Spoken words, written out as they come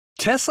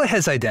Tesla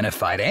has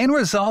identified and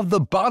resolved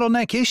the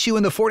bottleneck issue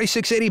in the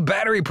 4680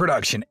 battery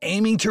production,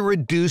 aiming to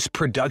reduce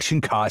production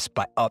costs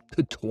by up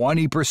to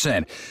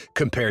 20%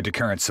 compared to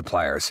current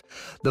suppliers.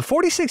 The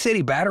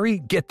 4680 battery,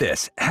 get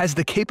this, has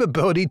the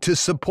capability to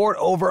support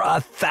over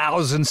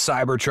 1,000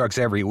 Cybertrucks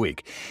every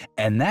week,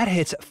 and that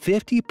hits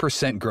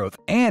 50% growth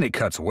and it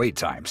cuts wait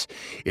times.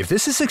 If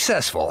this is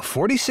successful,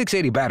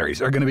 4680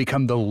 batteries are going to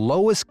become the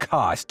lowest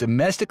cost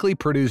domestically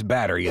produced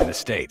battery in the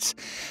States.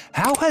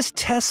 How has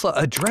Tesla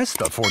addressed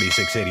the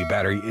 4680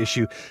 battery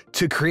issue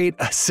to create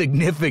a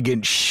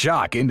significant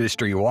shock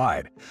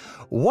industry-wide?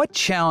 What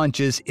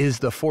challenges is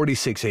the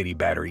 4680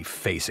 battery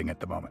facing at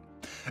the moment?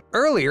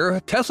 Earlier,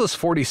 Tesla's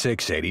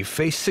 4680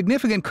 faced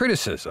significant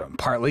criticism,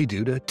 partly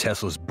due to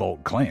Tesla's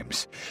bold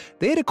claims.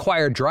 They had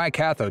acquired dry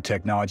cathode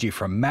technology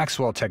from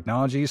Maxwell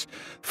Technologies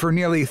for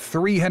nearly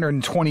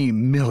 $320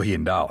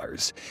 million.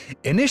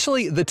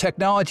 Initially, the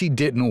technology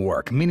didn't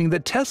work, meaning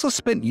that Tesla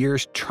spent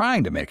years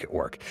trying to make it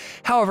work.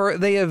 However,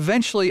 they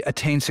eventually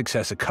attained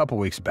success a couple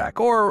weeks back,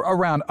 or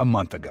around a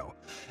month ago.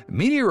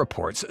 Media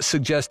reports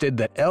suggested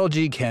that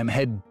LG Chem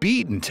had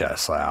beaten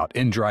Tesla out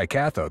in dry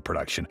cathode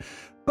production,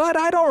 but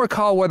I don't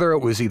recall whether it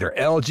was either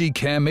LG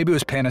Chem, maybe it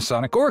was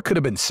Panasonic, or it could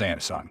have been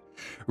Samsung.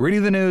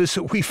 Reading the news,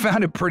 we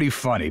found it pretty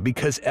funny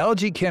because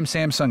LG Chem,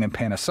 Samsung, and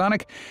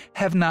Panasonic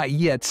have not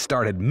yet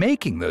started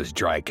making those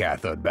dry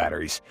cathode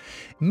batteries.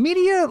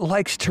 Media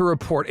likes to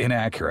report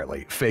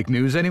inaccurately. Fake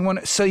news,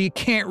 anyone? So you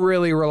can't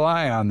really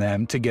rely on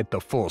them to get the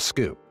full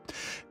scoop.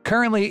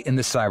 Currently, in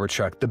the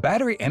Cybertruck, the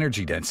battery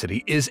energy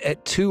density is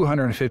at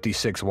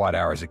 256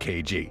 watt-hours a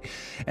kg,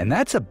 and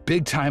that's a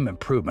big-time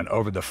improvement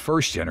over the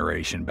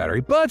first-generation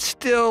battery, but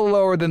still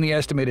lower than the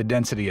estimated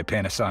density of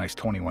Panasonic's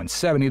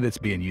 2170 that's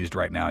being used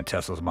right now in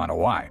Tesla's Model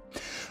Y.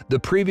 The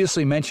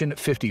previously mentioned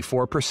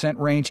 54%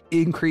 range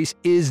increase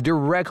is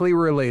directly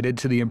related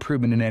to the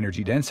improvement in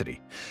energy density,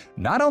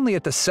 not only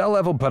at the cell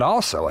level but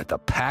also at the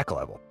pack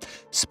level.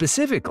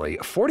 Specifically,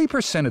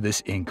 40% of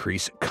this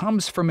increase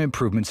comes from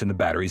improvements in the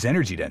battery's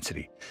energy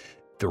density.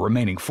 The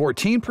remaining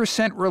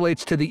 14%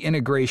 relates to the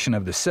integration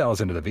of the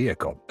cells into the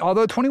vehicle.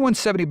 Although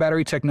 2170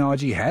 battery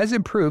technology has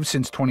improved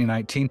since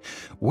 2019,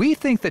 we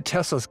think that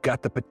Tesla's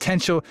got the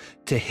potential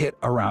to hit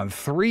around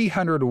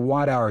 300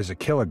 watt-hours a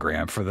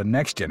kilogram for the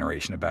next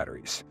generation of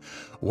batteries.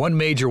 One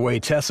major way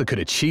Tesla could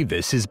achieve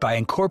this is by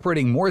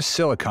incorporating more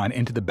silicon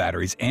into the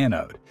battery's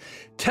anode.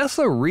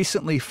 Tesla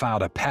recently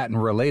filed a patent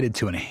related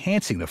to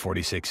enhancing the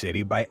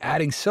 4680 by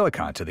adding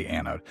silicon to the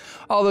anode,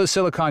 although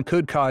silicon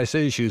could cause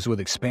issues with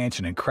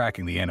expansion and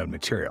cracking the anode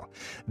material.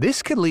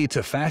 This could lead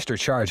to faster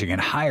charging and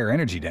higher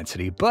energy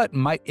density, but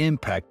might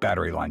impact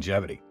battery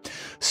longevity.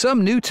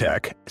 Some new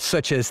tech,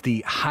 such as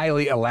the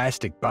highly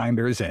elastic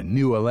binders and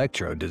new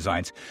electrode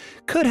designs,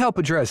 could help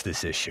address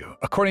this issue.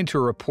 According to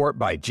a report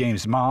by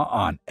James Ma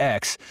on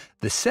X,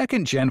 the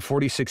second-gen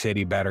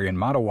 4680 battery in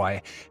Model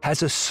Y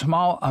has a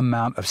small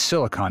amount of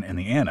silicon in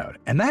the anode,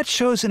 and that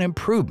shows an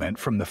improvement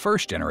from the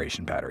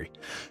first-generation battery.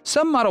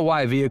 Some Model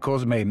Y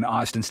vehicles made in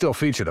Austin still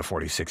feature the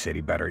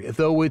 4680 battery,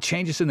 though with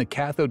changes in the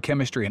cathode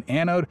chemistry and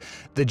anode,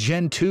 the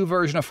Gen 2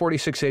 version of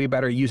 4680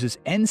 battery uses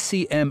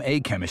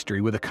NCMA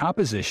chemistry with a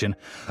composition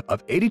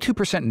of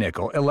 82%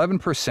 nickel,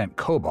 11%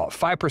 cobalt,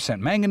 5%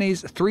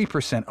 manganese,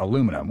 3%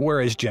 aluminum,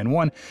 whereas Gen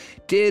 1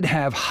 did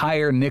have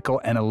higher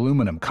nickel and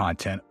aluminum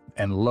content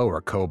and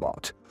lower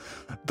cobalt.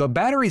 The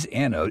battery's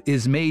anode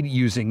is made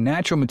using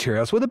natural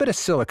materials with a bit of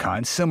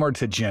silicon similar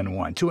to Gen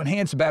 1 to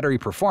enhance battery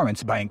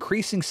performance by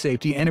increasing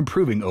safety and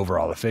improving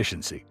overall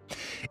efficiency.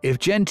 If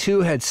Gen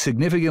 2 had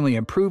significantly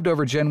improved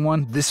over Gen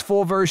 1, this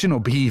full version will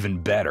be even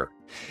better.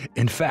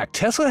 In fact,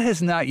 Tesla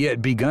has not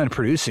yet begun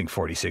producing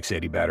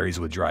 4680 batteries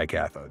with dry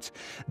cathodes.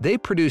 They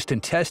produced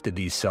and tested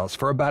these cells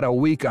for about a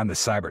week on the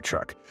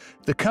Cybertruck.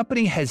 The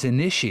company has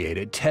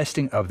initiated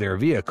testing of their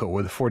vehicle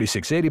with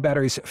 4680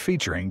 batteries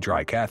featuring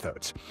dry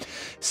cathodes.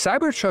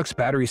 Cybertruck's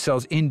battery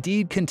cells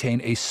indeed contain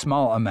a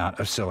small amount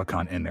of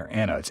silicon in their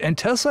anodes, and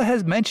Tesla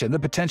has mentioned the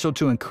potential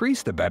to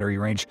increase the battery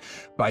range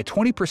by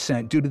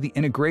 20% due to the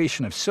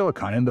integration of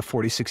silicon in the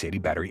 4680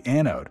 battery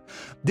anode.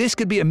 This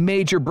could be a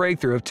major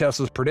breakthrough if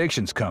Tesla's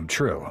predictions come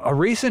true. A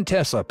recent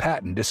Tesla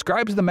patent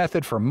describes the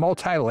method for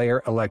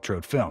multi-layer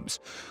electrode films,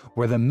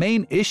 where the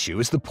main issue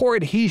is the poor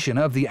adhesion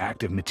of the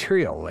active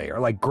material layer,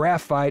 like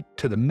graphite,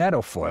 to the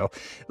metal foil,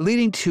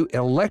 leading to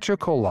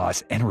electrical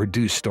loss and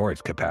reduced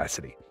storage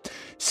capacity.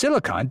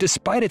 Silicon,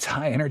 despite its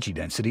high energy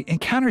density,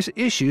 encounters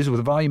issues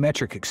with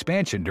volumetric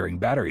expansion during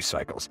battery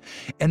cycles,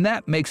 and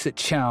that makes it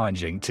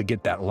challenging to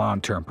get that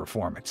long-term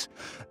performance.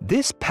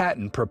 This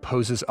patent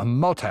proposes a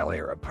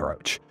multi-layer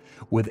approach,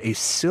 with a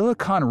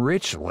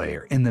silicon-rich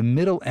layer in the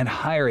middle and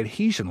higher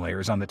adhesion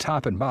layers on the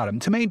top and bottom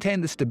to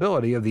maintain the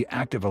stability of the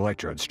active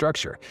electrode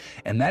structure,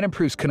 and that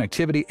improves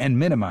connectivity and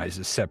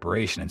minimizes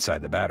separation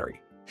inside the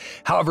battery.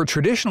 However,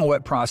 traditional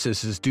wet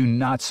processes do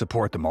not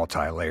support the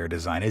multi-layer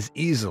design as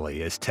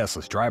easily as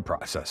Tesla's dry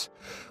process.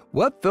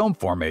 Wet film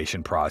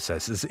formation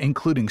processes,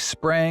 including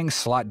spraying,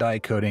 slot die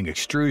coating,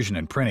 extrusion,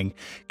 and printing,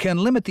 can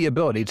limit the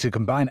ability to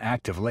combine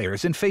active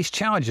layers and face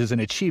challenges in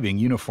achieving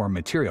uniform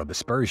material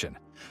dispersion.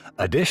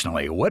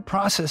 Additionally, wet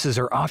processes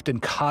are often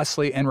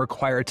costly and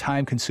require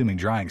time-consuming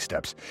drying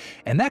steps,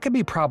 and that can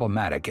be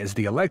problematic as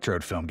the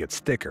electrode film gets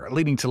thicker,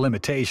 leading to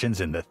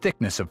limitations in the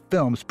thickness of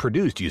films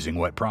produced using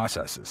wet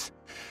processes.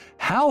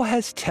 How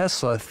has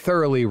Tesla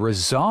thoroughly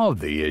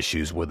resolved the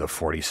issues with the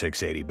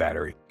 4680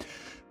 battery?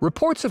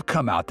 Reports have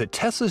come out that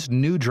Tesla's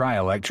new dry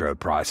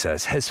electrode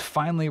process has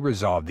finally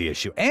resolved the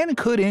issue and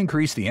could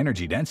increase the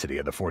energy density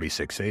of the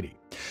 4680.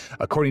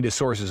 According to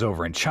sources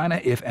over in China,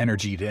 if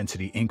energy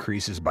density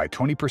increases by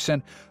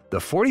 20%, the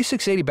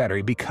 4680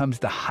 battery becomes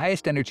the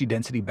highest energy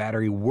density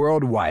battery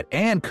worldwide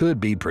and could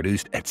be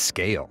produced at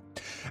scale.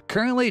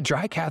 Currently,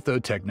 dry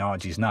cathode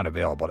technology is not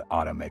available to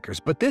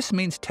automakers, but this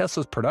means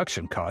Tesla's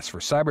production costs for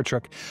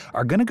Cybertruck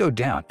are going to go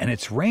down and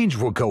its range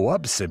will go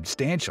up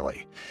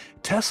substantially.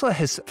 Tesla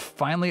has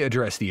finally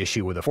addressed the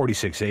issue with a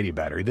 4680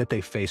 battery that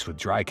they face with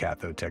dry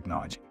cathode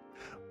technology.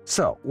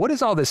 So, what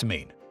does all this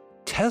mean?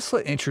 Tesla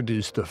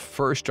introduced the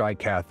first dry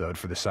cathode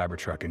for the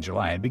Cybertruck in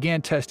July and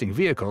began testing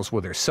vehicles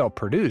with their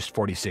self-produced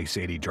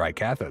 4680 dry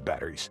cathode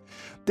batteries.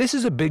 This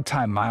is a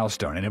big-time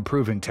milestone in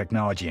improving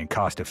technology and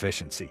cost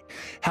efficiency.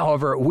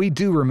 However, we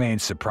do remain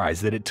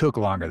surprised that it took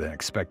longer than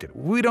expected.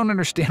 We don't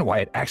understand why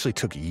it actually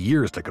took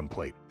years to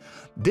complete.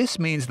 This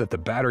means that the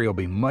battery will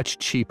be much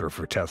cheaper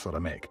for Tesla to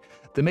make.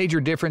 The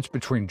major difference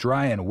between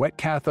dry and wet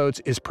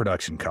cathodes is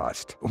production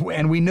cost.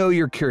 And we know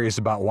you're curious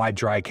about why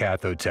dry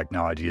cathode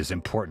technology is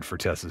important for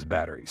Tesla's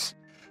batteries.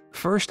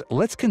 First,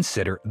 let's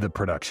consider the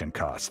production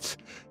costs.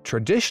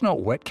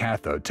 Traditional wet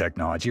cathode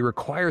technology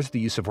requires the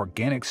use of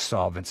organic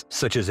solvents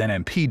such as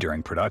NMP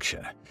during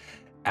production.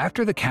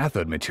 After the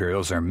cathode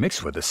materials are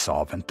mixed with the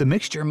solvent, the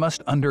mixture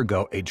must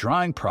undergo a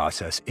drying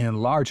process in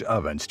large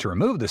ovens to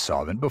remove the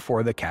solvent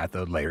before the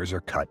cathode layers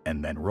are cut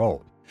and then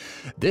rolled.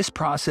 This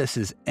process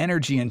is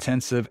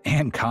energy-intensive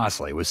and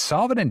costly, with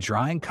solvent and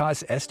drying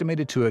costs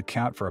estimated to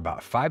account for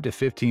about 5 to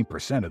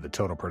 15% of the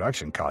total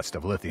production cost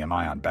of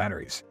lithium-ion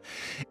batteries.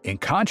 In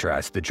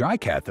contrast, the dry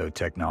cathode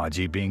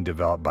technology being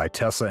developed by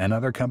Tesla and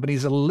other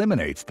companies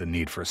eliminates the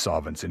need for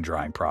solvents in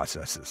drying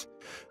processes.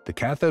 The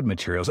cathode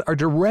materials are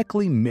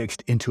directly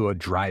mixed into a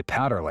dry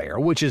powder layer,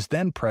 which is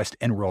then pressed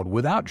and rolled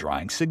without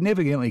drying,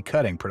 significantly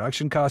cutting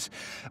production costs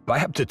by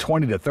up to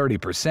 20 to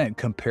 30%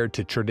 compared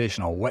to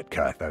traditional wet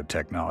cathode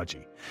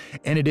technology.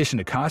 In addition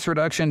to cost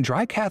reduction,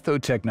 dry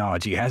cathode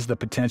technology has the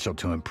potential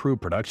to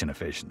improve production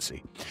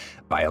efficiency.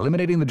 By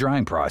eliminating the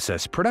drying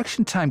process,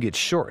 production time gets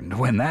shortened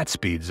when that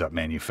speeds up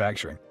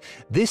manufacturing.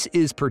 This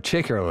is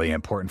particularly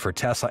important for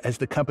Tesla as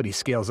the company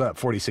scales up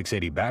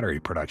 4680 battery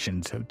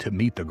production to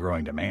meet the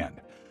growing demand.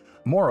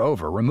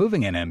 Moreover,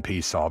 removing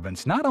NMP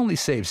solvents not only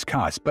saves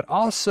costs but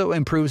also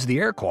improves the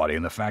air quality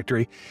in the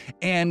factory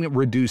and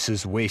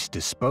reduces waste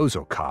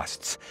disposal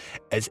costs,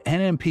 as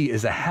NMP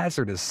is a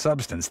hazardous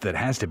substance that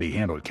has to be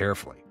handled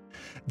carefully.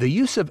 The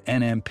use of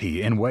NMP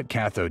in wet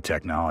cathode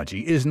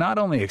technology is not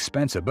only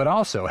expensive but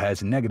also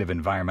has negative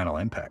environmental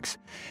impacts.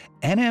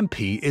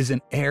 NMP is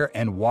an air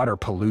and water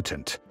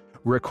pollutant,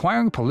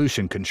 requiring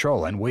pollution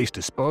control and waste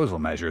disposal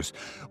measures,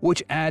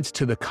 which adds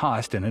to the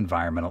cost and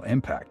environmental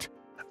impact.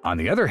 On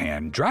the other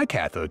hand, dry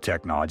cathode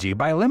technology,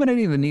 by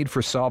eliminating the need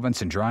for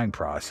solvents and drying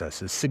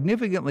processes,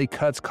 significantly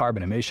cuts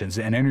carbon emissions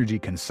and energy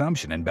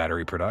consumption in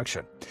battery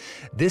production.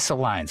 This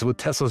aligns with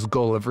Tesla's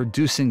goal of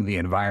reducing the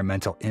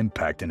environmental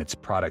impact in its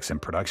products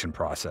and production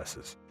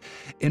processes.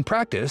 In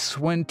practice,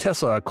 when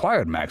Tesla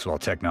acquired Maxwell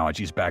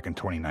Technologies back in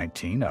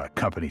 2019, a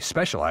company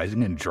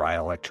specializing in dry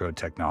electrode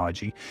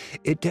technology,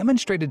 it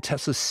demonstrated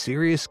Tesla's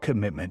serious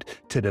commitment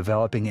to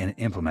developing and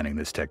implementing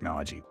this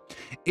technology.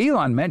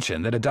 Elon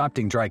mentioned that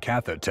adopting dry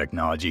cathode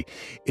technology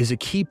is a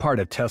key part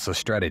of Tesla's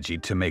strategy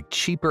to make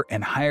cheaper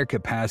and higher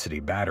capacity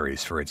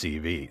batteries for its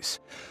EVs.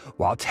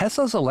 While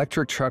Tesla's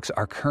electric trucks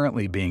are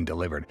currently being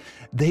delivered,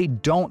 they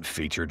don't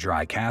feature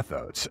dry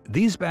cathodes.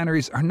 These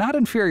batteries are not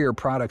inferior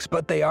products,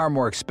 but they are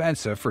more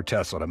expensive for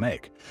Tesla to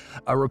make.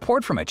 A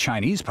report from a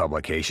Chinese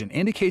publication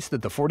indicates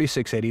that the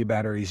 4680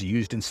 batteries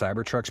used in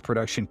Cybertruck's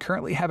production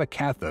currently have a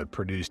cathode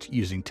produced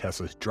using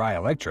Tesla's dry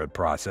electrode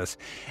process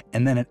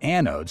and then an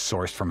anode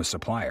sourced from a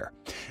supplier.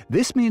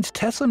 This means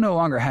Tesla no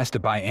longer has to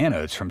buy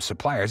anodes from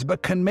suppliers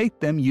but can make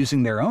them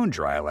using their own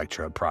dry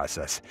electrode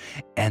process,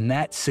 and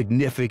that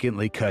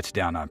significantly cuts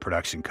down on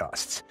production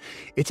costs.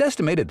 It's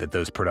estimated that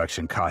those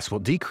production costs will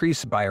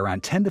decrease by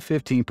around 10 to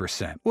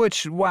 15%,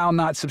 which, while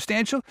not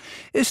substantial,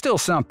 is still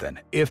something.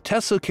 If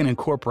Tesla can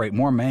incorporate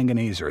more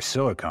manganese or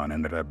silicon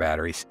into their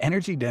batteries,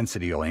 energy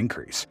density will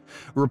increase.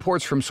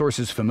 Reports from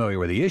sources familiar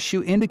with the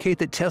issue indicate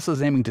that Tesla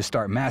is aiming to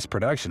start mass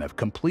production of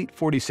complete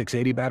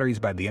 4680 batteries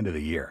by the end of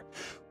the year,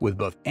 with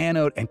both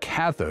anode and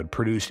cathode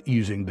produced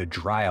using the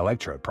dry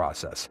electrode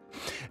process.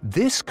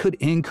 This could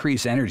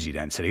increase energy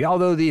density,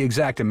 although the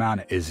exact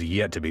amount is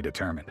yet to be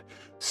determined.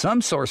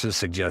 Some sources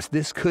suggest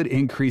this could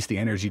increase the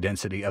energy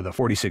density of the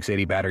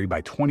 4680 battery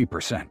by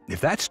 20%. If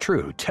that's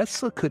true,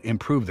 Tesla could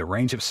improve the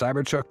range of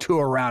Cybertruck to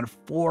around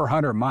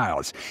 400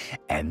 miles,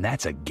 and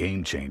that's a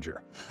game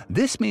changer.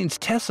 This means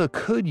Tesla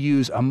could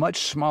use a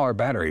much smaller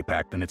battery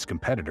pack than its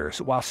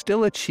competitors while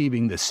still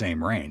achieving the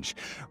same range,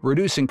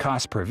 reducing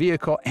cost per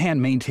vehicle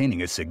and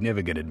maintaining a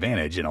significant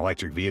advantage in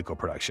electric vehicle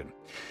production.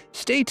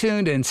 Stay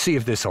tuned and see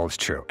if this holds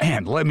true,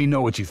 and let me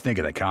know what you think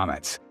in the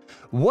comments.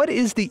 What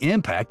is the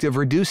impact of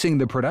reducing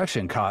the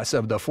production costs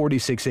of the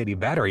 4680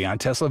 battery on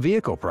Tesla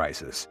vehicle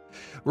prices?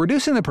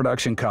 Reducing the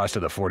production cost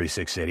of the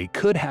 4680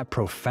 could have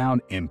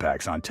profound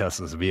impacts on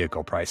Tesla's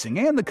vehicle pricing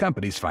and the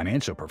company's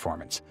financial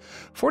performance.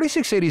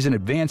 4680 is an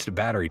advanced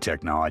battery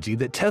technology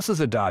that Tesla's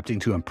adopting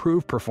to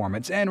improve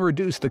performance and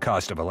reduce the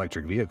cost of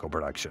electric vehicle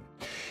production.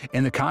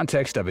 In the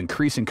context of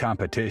increasing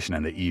competition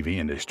in the EV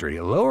industry,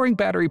 lowering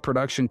battery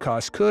production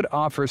costs could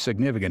offer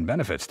significant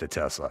benefits to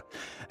Tesla,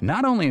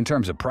 not only in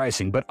terms of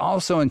pricing but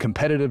also in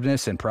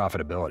competitiveness and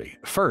profitability.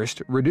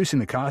 First, reducing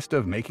the cost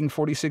of making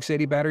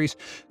 4680 batteries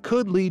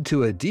could lead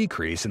to a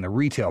decrease in the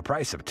retail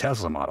price of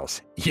Tesla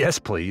models. Yes,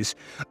 please.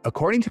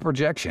 According to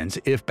projections,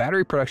 if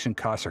battery production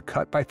costs are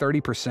cut by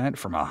 30%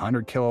 from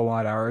 100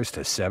 kilowatt hours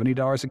to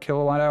 $70 a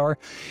kilowatt hour,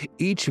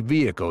 each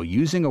vehicle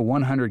using a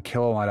 100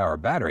 kilowatt hour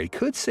battery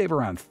could save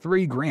around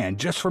 $3,000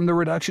 just from the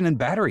reduction in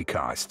battery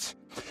costs.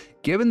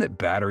 Given that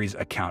batteries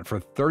account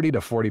for 30 to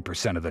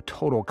 40% of the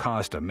total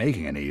cost of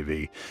making an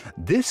EV,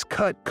 this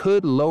cut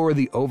could lower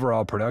the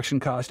overall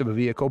production cost of a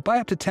vehicle by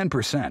up to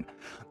 10%.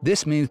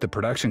 This means the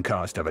production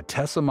cost of a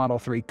Tesla Model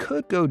 3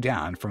 could go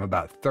down from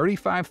about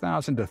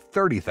 $35,000 to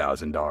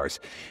 $30,000,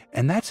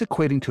 and that's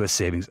equating to a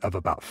savings of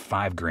about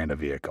 $5,000 a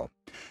vehicle.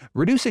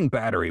 Reducing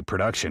battery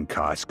production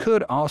costs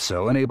could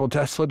also enable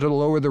Tesla to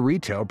lower the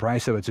retail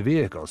price of its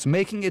vehicles,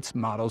 making its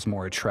models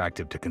more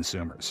attractive to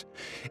consumers.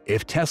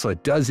 If Tesla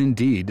does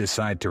indeed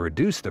decide to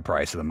reduce the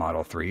price of the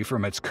Model 3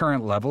 from its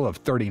current level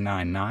of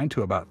 $39,900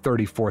 to about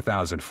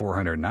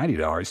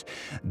 $34,490,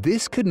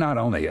 this could not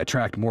only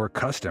attract more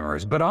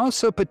customers but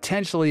also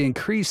potentially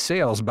increase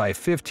sales by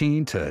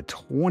 15 to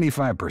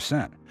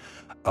 25%.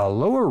 A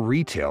lower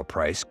retail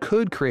price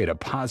could create a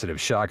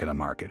positive shock in the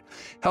market,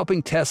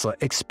 helping Tesla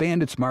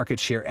expand its market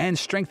share and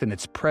strengthen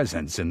its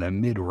presence in the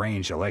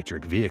mid-range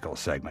electric vehicle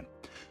segment.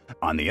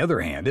 On the other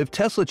hand, if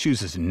Tesla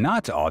chooses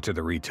not to alter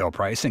the retail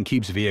price and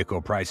keeps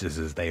vehicle prices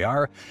as they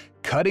are,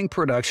 cutting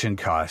production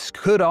costs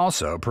could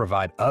also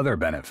provide other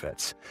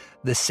benefits.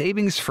 The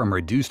savings from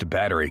reduced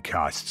battery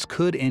costs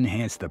could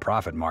enhance the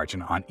profit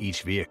margin on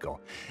each vehicle,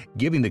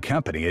 giving the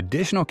company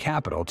additional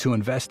capital to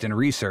invest in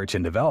research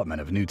and development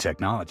of new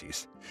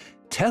technologies.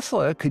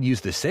 Tesla could use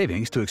the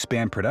savings to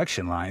expand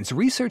production lines,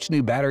 research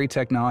new battery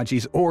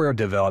technologies, or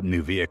develop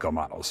new vehicle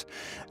models.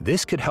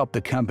 This could help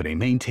the company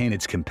maintain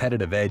its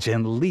competitive edge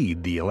and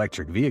lead the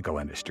electric vehicle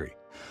industry.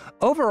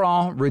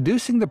 Overall,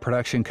 reducing the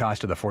production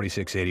cost of the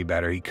 4680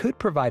 battery could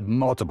provide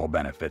multiple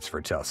benefits for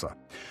Tesla.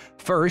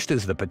 First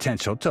is the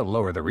potential to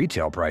lower the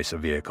retail price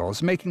of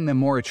vehicles, making them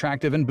more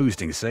attractive and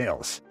boosting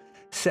sales.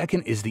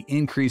 Second is the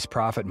increased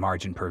profit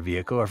margin per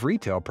vehicle if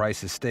retail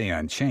prices stay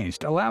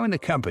unchanged, allowing the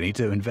company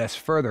to invest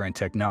further in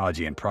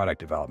technology and product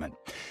development.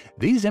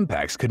 These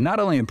impacts could not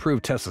only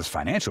improve Tesla's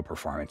financial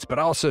performance, but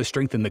also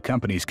strengthen the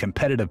company's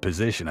competitive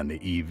position in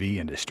the EV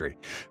industry,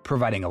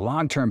 providing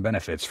long-term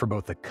benefits for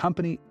both the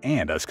company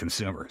and us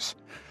consumers.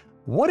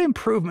 What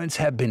improvements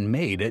have been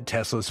made at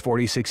Tesla's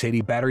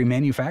 4680 battery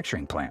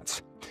manufacturing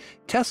plants?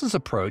 Tesla's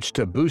approach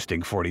to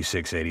boosting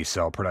 4680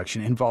 cell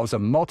production involves a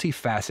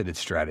multifaceted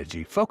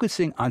strategy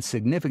focusing on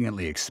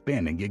significantly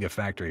expanding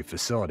Gigafactory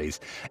facilities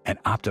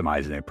and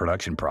optimizing the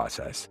production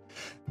process.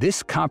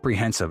 This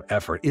comprehensive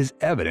effort is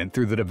evident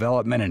through the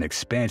development and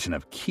expansion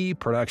of key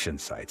production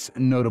sites,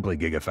 notably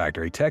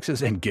Gigafactory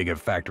Texas and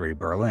Gigafactory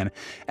Berlin,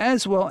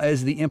 as well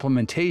as the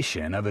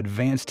implementation of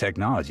advanced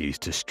technologies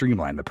to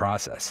streamline the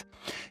process.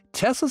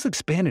 Tesla's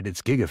expanded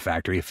its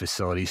Gigafactory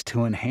facilities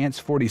to enhance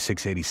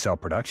 4680 cell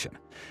production.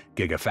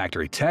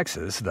 Gigafactory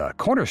Texas, the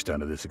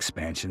cornerstone of this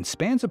expansion,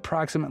 spans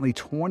approximately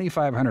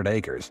 2,500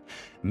 acres,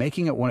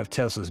 making it one of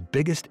Tesla's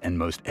biggest and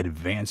most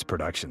advanced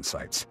production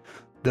sites.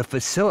 The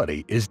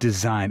facility is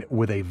designed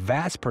with a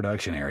vast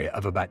production area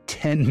of about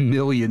 10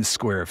 million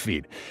square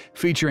feet,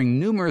 featuring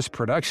numerous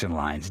production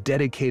lines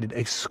dedicated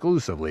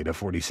exclusively to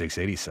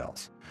 4680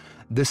 cells.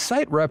 The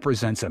site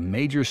represents a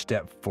major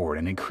step forward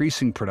in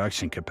increasing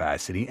production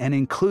capacity and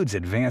includes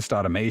advanced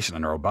automation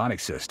and robotic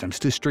systems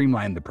to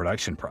streamline the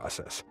production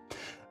process.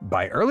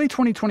 By early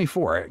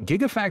 2024,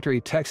 Gigafactory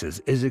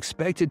Texas is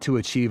expected to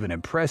achieve an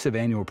impressive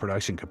annual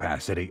production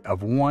capacity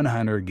of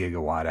 100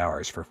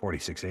 gigawatt-hours for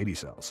 4680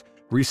 cells.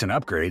 Recent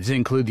upgrades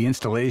include the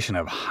installation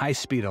of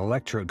high-speed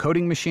electrode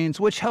coating machines,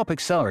 which help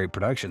accelerate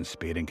production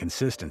speed and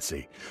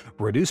consistency,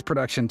 reduce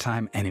production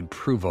time, and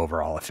improve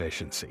overall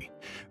efficiency.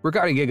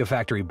 Regarding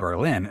Gigafactory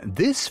Berlin,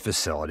 this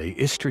facility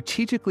is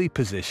strategically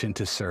positioned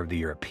to serve the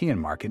European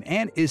market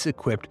and is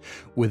equipped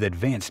with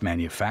advanced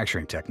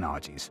manufacturing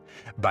technologies.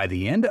 By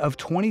the end of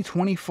 2024,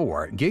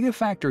 2024,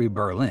 Gigafactory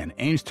Berlin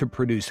aims to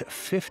produce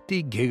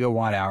 50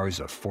 gigawatt-hours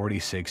of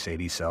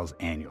 4680 cells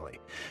annually.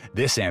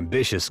 This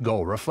ambitious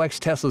goal reflects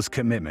Tesla's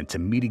commitment to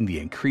meeting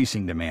the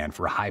increasing demand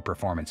for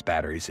high-performance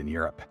batteries in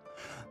Europe.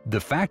 The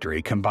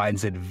factory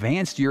combines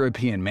advanced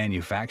European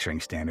manufacturing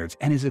standards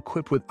and is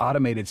equipped with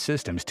automated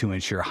systems to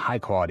ensure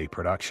high-quality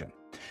production.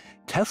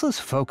 Tesla's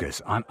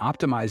focus on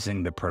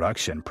optimizing the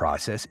production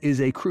process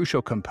is a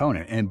crucial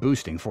component in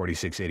boosting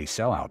 4680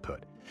 cell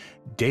output.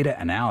 Data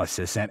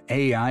analysis and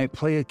AI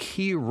play a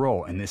key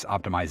role in this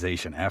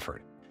optimization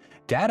effort.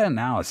 Data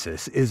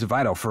analysis is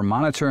vital for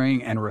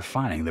monitoring and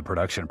refining the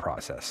production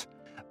process.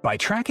 By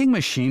tracking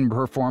machine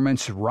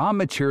performance, raw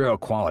material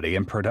quality,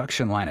 and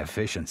production line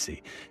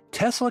efficiency,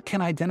 Tesla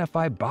can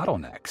identify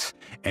bottlenecks,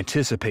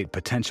 anticipate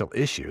potential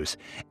issues,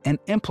 and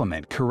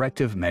implement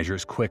corrective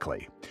measures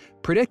quickly.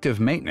 Predictive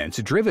maintenance,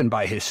 driven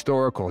by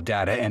historical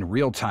data and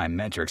real-time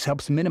metrics,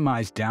 helps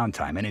minimize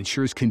downtime and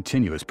ensures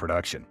continuous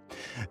production.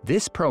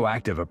 This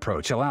proactive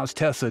approach allows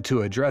Tesla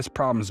to address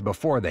problems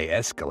before they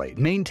escalate,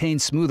 maintain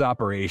smooth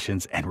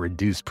operations, and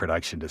reduce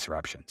production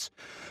disruptions.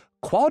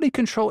 Quality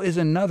control is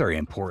another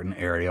important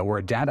area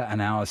where data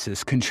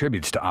analysis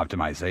contributes to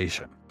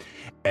optimization.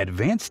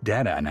 Advanced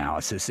data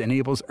analysis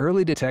enables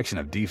early detection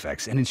of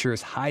defects and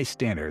ensures high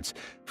standards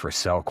for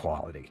cell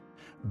quality.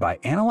 By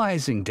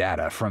analyzing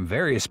data from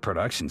various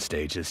production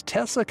stages,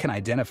 Tesla can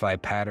identify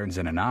patterns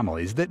and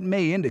anomalies that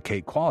may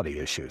indicate quality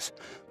issues.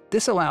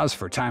 This allows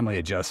for timely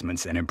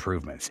adjustments and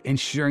improvements,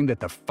 ensuring that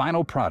the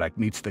final product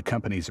meets the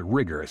company's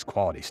rigorous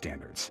quality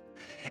standards.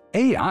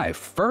 AI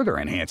further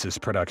enhances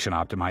production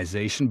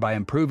optimization by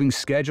improving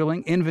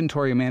scheduling,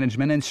 inventory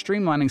management, and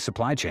streamlining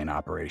supply chain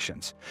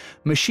operations.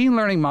 Machine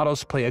learning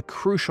models play a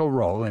crucial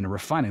role in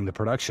refining the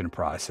production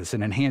process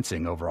and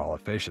enhancing overall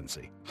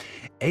efficiency.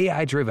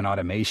 AI-driven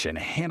automation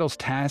handles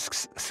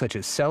tasks such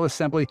as cell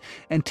assembly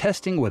and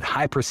testing with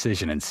high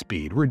precision and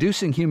speed,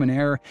 reducing human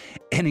error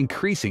and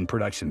increasing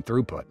production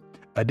throughput.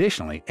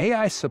 Additionally,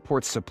 AI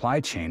supports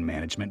supply chain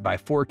management by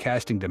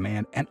forecasting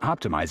demand and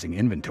optimizing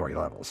inventory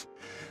levels.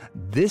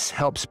 This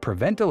helps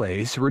prevent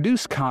delays,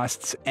 reduce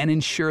costs, and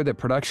ensure that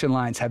production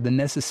lines have the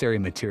necessary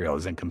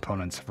materials and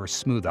components for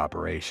smooth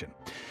operation.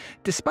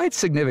 Despite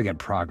significant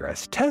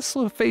progress,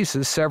 Tesla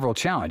faces several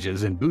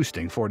challenges in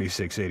boosting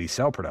 4680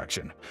 cell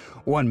production.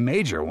 One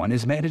major one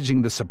is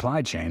managing the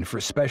supply chain for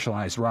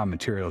specialized raw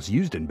materials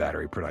used in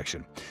battery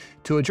production.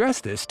 To address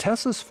this,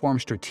 Tesla's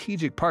formed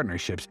strategic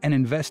partnerships and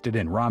invested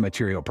in raw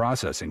material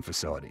processing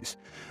facilities.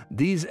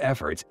 These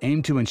efforts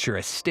aim to ensure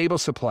a stable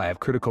supply of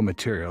critical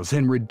materials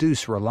and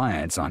reduce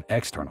reliance on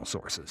external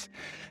sources.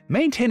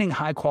 Maintaining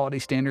high-quality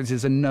standards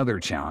is another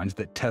challenge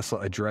that Tesla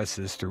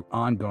addresses through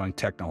ongoing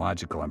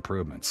technological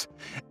improvements.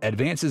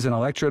 Advances in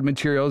electrode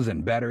materials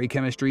and battery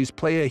chemistries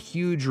play a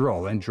huge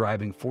role in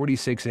driving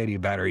 4680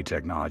 battery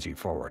technology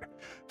forward.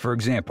 For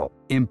example,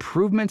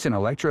 improvements in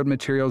electrode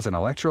materials and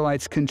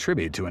electrolytes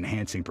contribute to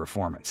enhancing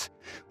performance.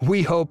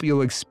 We hope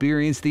you'll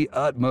experience the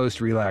utmost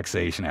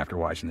relaxation after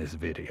watching this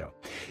video.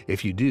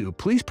 If you do,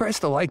 please press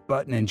the like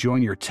button and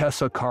join your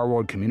Tesla Car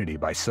World community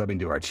by subbing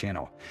to our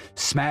channel.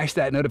 Smash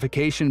that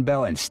notification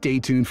bell and stay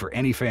tuned for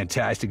any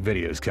fantastic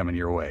videos coming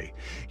your way.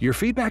 Your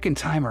feedback and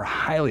time are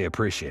highly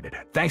appreciated.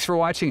 Thanks for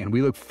watching, and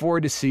we look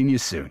forward to seeing you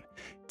soon.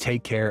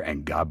 Take care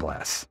and God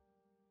bless.